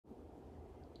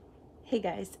Hey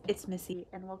guys, it's Missy,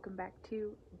 and welcome back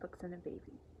to Books and a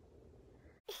Baby.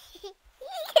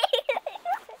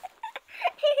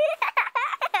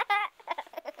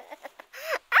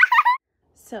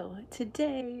 So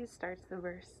today starts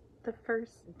the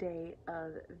first day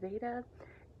of Veda,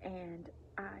 and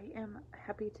I am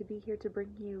happy to be here to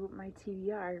bring you my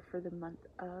TBR for the month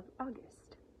of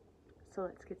August. So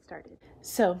let's get started.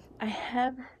 So I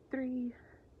have three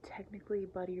technically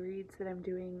buddy reads that I'm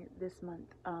doing this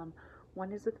month.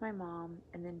 One is with my mom,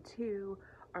 and then two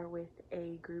are with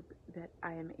a group that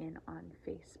I am in on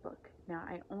Facebook. Now,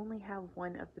 I only have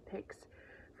one of the picks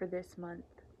for this month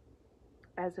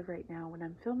as of right now when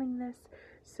I'm filming this,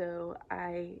 so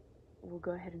I will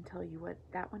go ahead and tell you what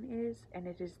that one is, and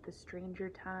it is The Stranger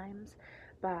Times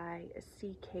by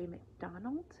C.K.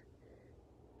 McDonald.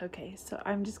 Okay, so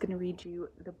I'm just going to read you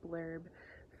the blurb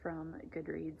from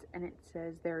Goodreads, and it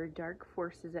says, "There are dark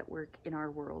forces at work in our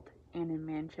world, and in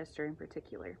Manchester in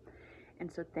particular.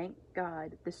 And so thank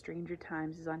God the Stranger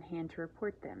Times is on hand to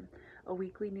report them, a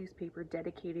weekly newspaper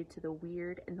dedicated to the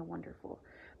weird and the wonderful,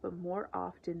 but more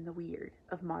often the weird,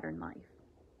 of modern life.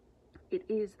 It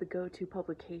is the go-to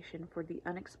publication for the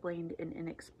unexplained and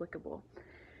inexplicable.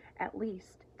 At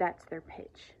least that's their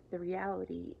pitch. The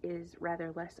reality is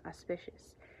rather less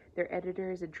auspicious. Their editor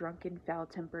is a drunken,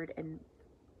 foul-tempered, and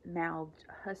mouthed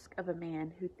husk of a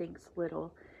man who thinks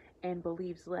little and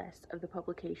believes less of the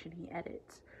publication he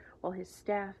edits, while his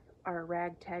staff are a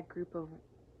ragtag group of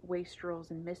wastrels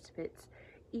and misfits,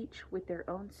 each with their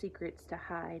own secrets to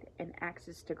hide and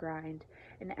axes to grind.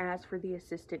 And as for the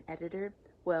assistant editor,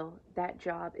 well, that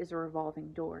job is a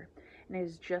revolving door, and it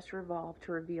has just revolved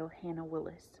to reveal Hannah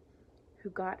Willis,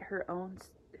 who's got her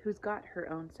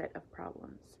own set of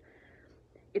problems.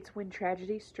 It's when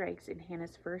tragedy strikes in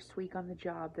Hannah's first week on the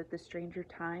job that the Stranger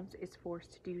Times is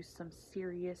forced to do some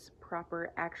serious,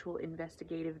 proper, actual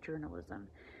investigative journalism.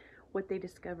 What they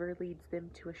discover leads them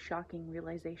to a shocking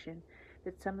realization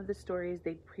that some of the stories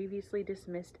they'd previously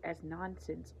dismissed as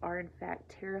nonsense are in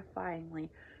fact terrifyingly,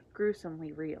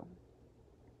 gruesomely real.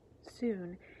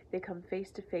 Soon, they come face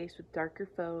to face with darker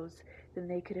foes than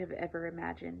they could have ever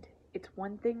imagined. It's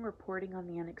one thing reporting on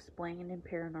the unexplained and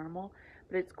paranormal,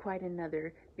 but it's quite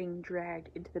another being dragged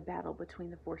into the battle between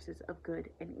the forces of good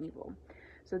and evil."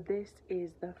 So this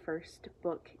is the first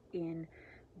book in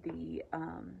the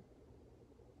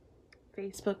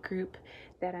Facebook group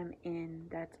that I'm in.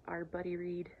 That's our buddy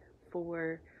read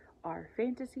for our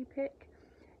fantasy pick.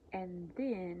 And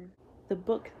then the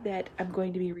book that I'm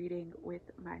going to be reading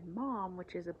with my mom,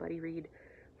 which is a buddy read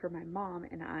for my mom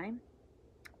and I,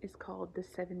 is called The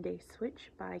 7-Day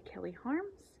Switch by Kelly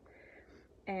Harms.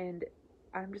 And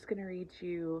I'm just going to read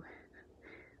you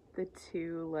the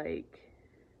two, like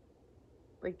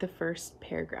the first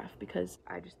paragraph, because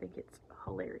I just think it's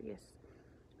hilarious.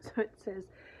 So it says,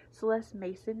 "Celeste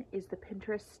Mason is the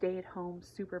Pinterest stay-at-home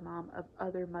supermom of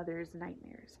other mothers'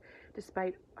 nightmares.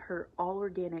 Despite her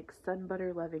all-organic,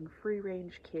 sun-butter-loving,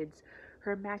 free-range kids,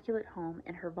 her immaculate home,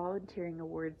 and her volunteering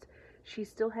awards, she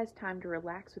still has time to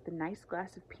relax with a nice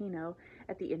glass of Pinot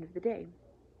at the end of the day.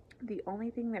 The only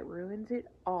thing that ruins it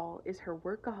all is her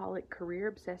workaholic,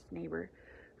 career-obsessed neighbor,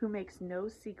 who makes no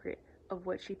secret of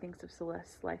what she thinks of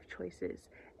Celeste's life choices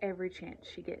every chance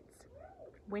she gets.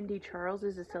 Wendy Charles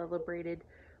is a celebrated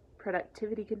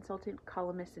productivity consultant,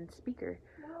 columnist, and speaker.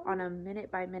 On a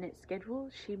minute-by-minute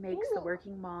schedule, she makes the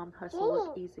working mom hustle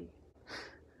look easy."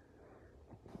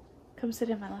 Come sit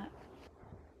in my lap.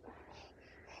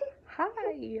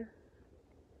 Hi.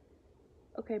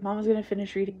 Okay, Mama's gonna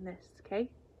finish reading this,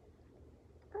 okay?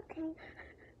 Okay.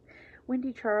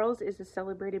 "Wendy Charles is a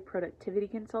celebrated productivity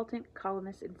consultant,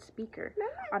 columnist, and speaker.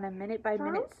 On a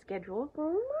minute-by-minute schedule,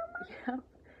 yep,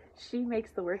 she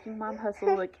makes the working mom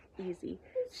hustle look easy.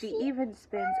 She even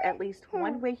spends at least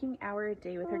one waking hour a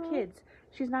day with her kids.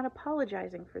 She's not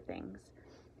apologizing for things,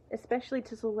 especially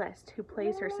to Celeste, who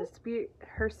plays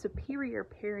her superior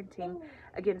parenting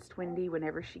against Wendy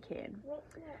whenever she can."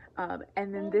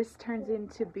 And then this turns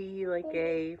into be like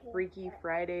a Freaky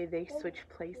Friday, they switch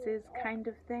places kind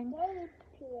of thing.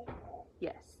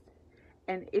 Yes.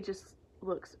 And it just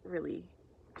looks really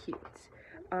cute.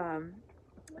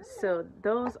 So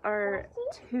those are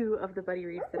two of the buddy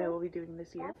reads that I will be doing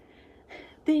this year.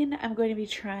 Then I'm going to be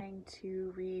trying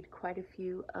to read quite a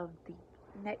few of the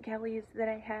NetGalleys that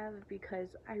I have,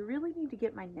 because I really need to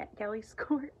get my NetGalley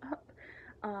score up.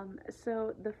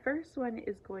 So the first one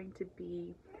is going to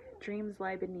be Dreams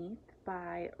Lie Beneath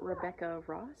by Rebecca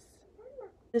Ross.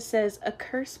 This says, "A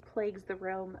curse plagues the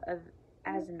realm of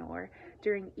Azinor.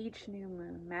 During each new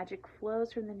moon, magic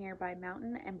flows from the nearby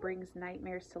mountain and brings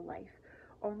nightmares to life.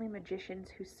 Only magicians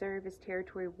who serve as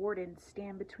territory wardens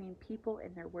stand between people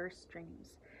and their worst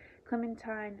dreams.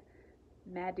 Clementine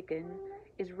Madigan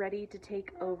is ready to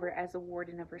take over as a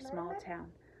warden of her small town,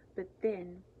 but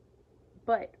then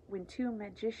but when two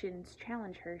magicians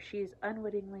challenge her, she is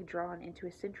unwittingly drawn into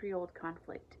a century-old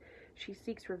conflict. She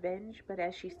seeks revenge, but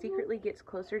as she secretly gets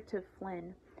closer to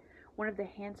Flynn, one of the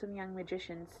handsome young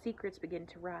magicians, secrets begin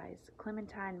to rise.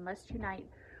 Clementine must unite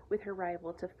with her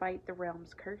rival to fight the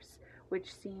realm's curse,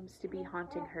 which seems to be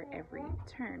haunting her every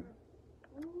turn.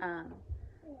 Um,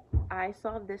 I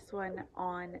saw this one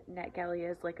on NetGalley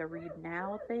as like a read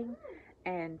now thing,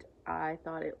 and I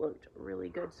thought it looked really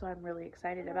good, so I'm really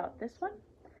excited about this one.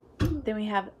 Then we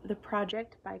have The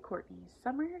Project by Courtney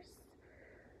Summers,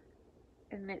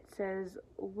 and it says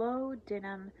Lo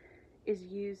Denham is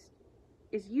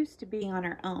used to being on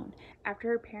her own. After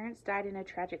her parents died in a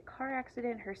tragic car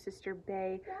accident, her sister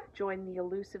Bay joined the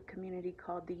elusive community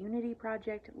called the Unity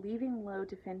Project, leaving Lo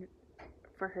to fend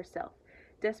for herself.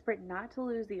 Desperate not to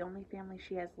lose the only family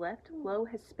she has left, Lo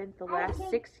has spent the last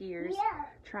 6 years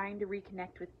trying to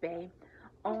reconnect with Bay,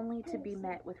 only to be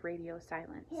met with radio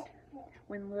silence.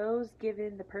 When Lo's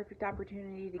given the perfect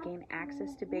opportunity to gain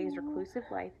access to Bay's reclusive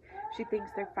life, she thinks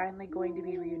they're finally going to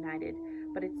be reunited,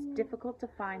 but it's difficult to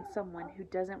find someone who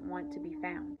doesn't want to be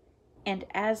found. And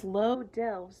as Lo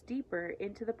delves deeper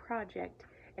into the project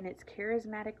and its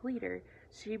charismatic leader,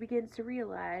 she begins to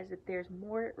realize that there's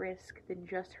more at risk than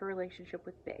just her relationship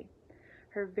with Bay.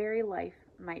 Her very life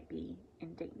might be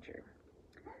in danger.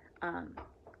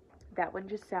 That one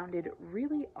just sounded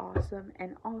really awesome,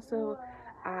 and also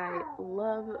I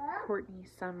love Courtney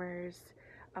Summers.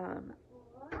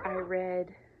 I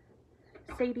read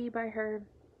Sadie by her,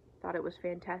 thought it was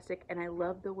fantastic, and I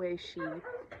love the way she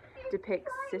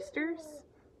depicts sisters.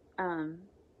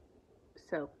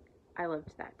 So I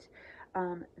loved that.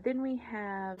 Then we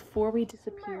have Before We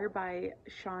Disappear by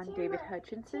Sean David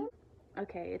Hutchinson.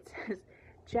 Okay, it says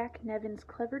Jack Nevin's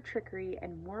clever trickery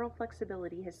and moral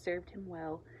flexibility has served him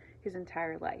well his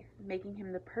entire life, making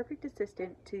him the perfect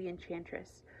assistant to the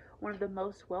Enchantress, one of the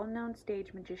most well-known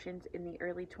stage magicians in the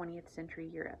early 20th century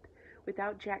Europe.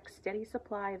 Without Jack's steady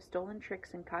supply of stolen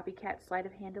tricks and copycat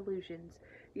sleight-of-hand illusions,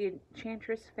 the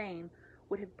Enchantress' fame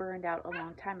would have burned out a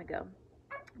long time ago.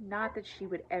 Not that she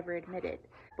would ever admit it,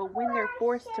 but when they're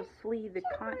forced to flee the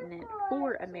continent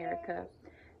for America,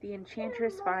 the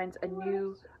Enchantress finds a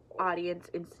new audience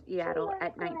in Seattle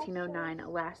at 1909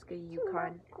 Alaska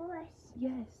Yukon.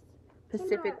 Yes.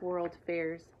 Pacific World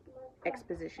Fair's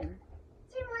exposition.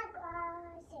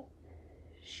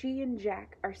 She and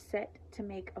Jack are set to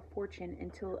make a fortune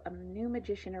until a new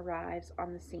magician arrives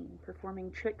on the scene,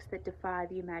 performing tricks that defy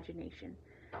the imagination.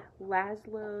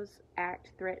 Laszlo's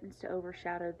act threatens to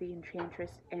overshadow the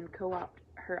Enchantress and co-opt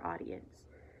her audience.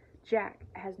 Jack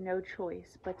has no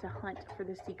choice but to hunt for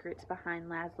the secrets behind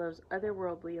Laszlo's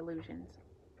otherworldly illusions.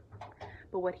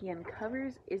 But what he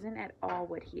uncovers isn't at all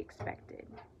what he expected.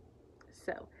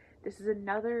 So, this is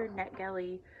another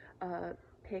NetGalley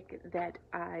pick that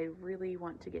I really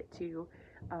want to get to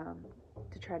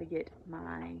try to get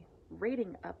my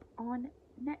rating up on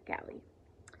NetGalley.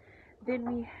 Then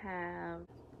we have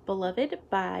Beloved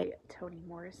by Toni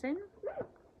Morrison.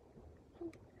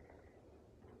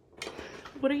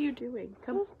 What are you doing?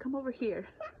 Come over here.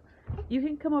 You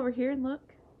can come over here and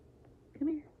look. Come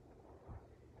here.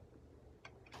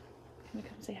 Can you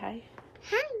come say hi?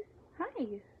 Hi. Hi.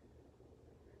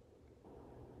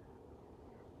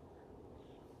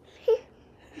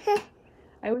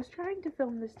 I was trying to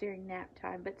film this during nap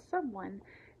time, but someone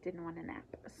didn't want to nap.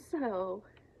 So,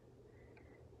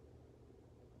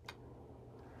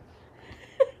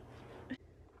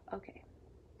 okay.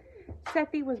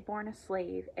 Sethi was born a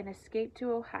slave and escaped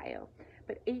to Ohio,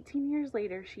 but 18 years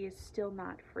later she is still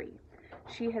not free.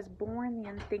 She has borne the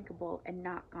unthinkable and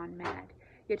not gone mad,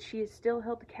 yet she is still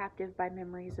held captive by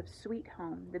memories of Sweet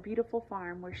Home, the beautiful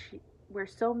farm where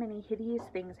so many hideous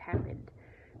things happened.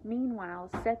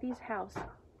 Meanwhile, Sethi's house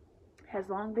has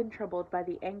long been troubled by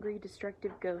the angry,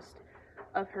 destructive ghost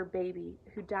of her baby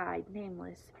who died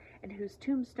nameless and whose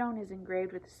tombstone is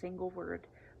engraved with a single word,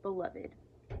 beloved.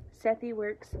 Sethi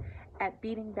works at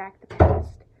beating back the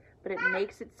past, but it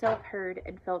makes itself heard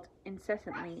and felt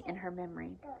incessantly in her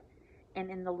memory and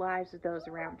in the lives of those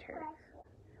around her.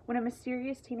 When a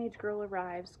mysterious teenage girl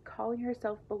arrives, calling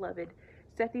herself beloved,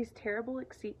 Sethi's terrible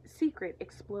secret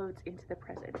explodes into the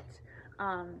present.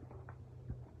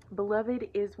 Beloved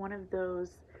is one of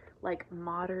those like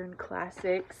modern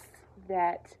classics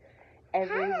that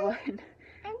everyone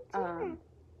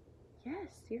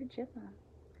yes, you're Gemma,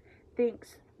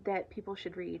 thinks that people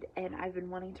should read, and I've been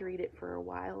wanting to read it for a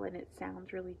while and it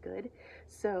sounds really good.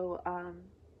 So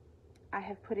I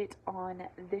have put it on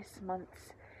this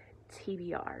month's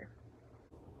TBR.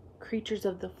 Creatures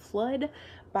of the Flood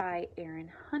by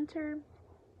Aaron Hunter.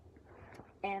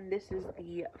 And this is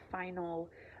the final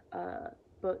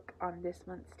book on this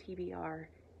month's TBR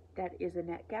that is a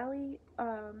NetGalley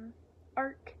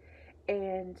arc.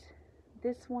 And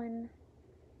this one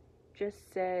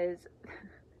just says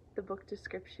the book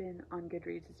description on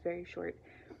Goodreads is very short.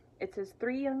 It says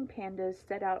 3 young pandas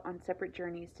set out on separate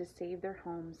journeys to save their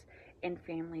homes and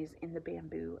families in the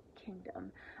Bamboo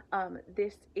Kingdom.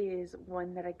 This is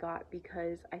one that I got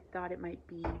because I thought it might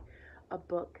be a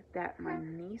book that my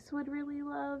niece would really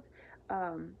love.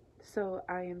 So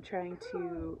I am trying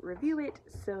to review it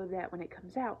so that when it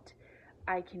comes out,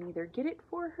 I can either get it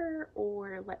for her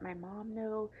or let my mom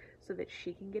know so that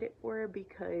she can get it for her,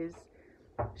 because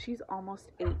she's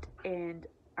almost 8 and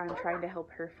I'm trying to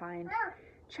help her find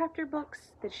chapter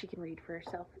books that she can read for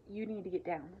herself. You need to get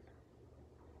down.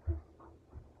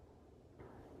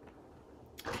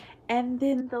 And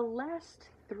then the last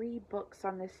 3 books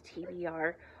on this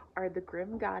TBR are The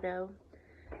Grim Gato,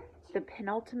 The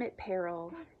Penultimate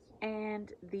Peril,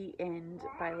 and The End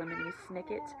by Lemony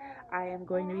Snicket. I am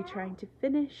going to be trying to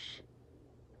finish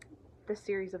the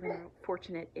series of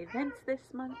unfortunate events this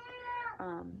month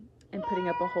and putting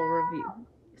up a whole review.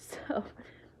 So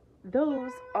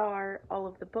those are all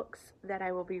of the books that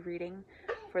I will be reading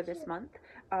for this month.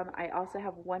 I also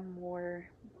have one more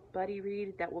buddy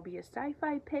read that will be a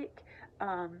sci-fi pick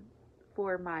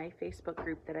for my Facebook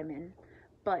group that I'm in.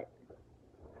 But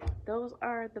those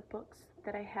are the books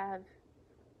that I have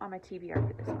on my TBR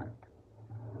for this month.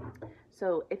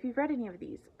 So if you've read any of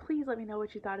these, please let me know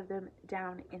what you thought of them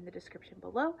down in the description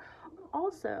below.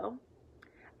 Also,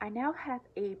 I now have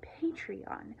a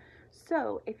Patreon.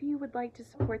 So if you would like to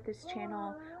support this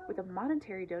channel with a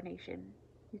monetary donation,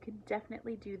 you can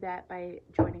definitely do that by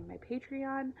joining my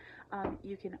Patreon.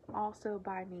 You can also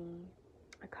buy me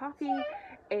a coffee,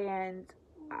 and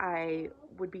I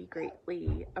would be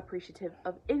greatly appreciative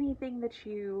of anything that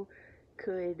you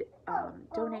could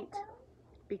donate,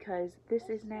 because this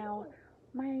is now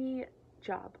my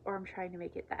job, or I'm trying to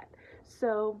make it that.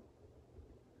 So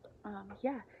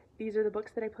yeah, these are the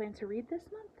books that I plan to read this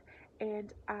month,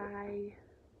 and I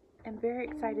am very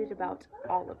excited about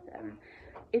all of them.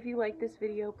 If you like this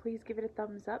video, please give it a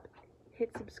thumbs up,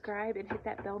 hit subscribe, and hit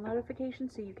that bell notification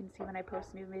so you can see when I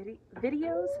post new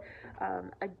videos.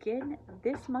 Again,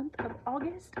 this month of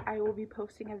August, I will be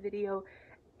posting a video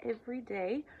every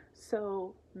day,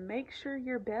 so make sure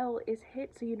your bell is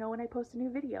hit so you know when I post a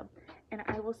new video. And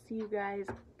I will see you guys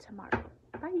tomorrow.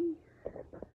 Bye!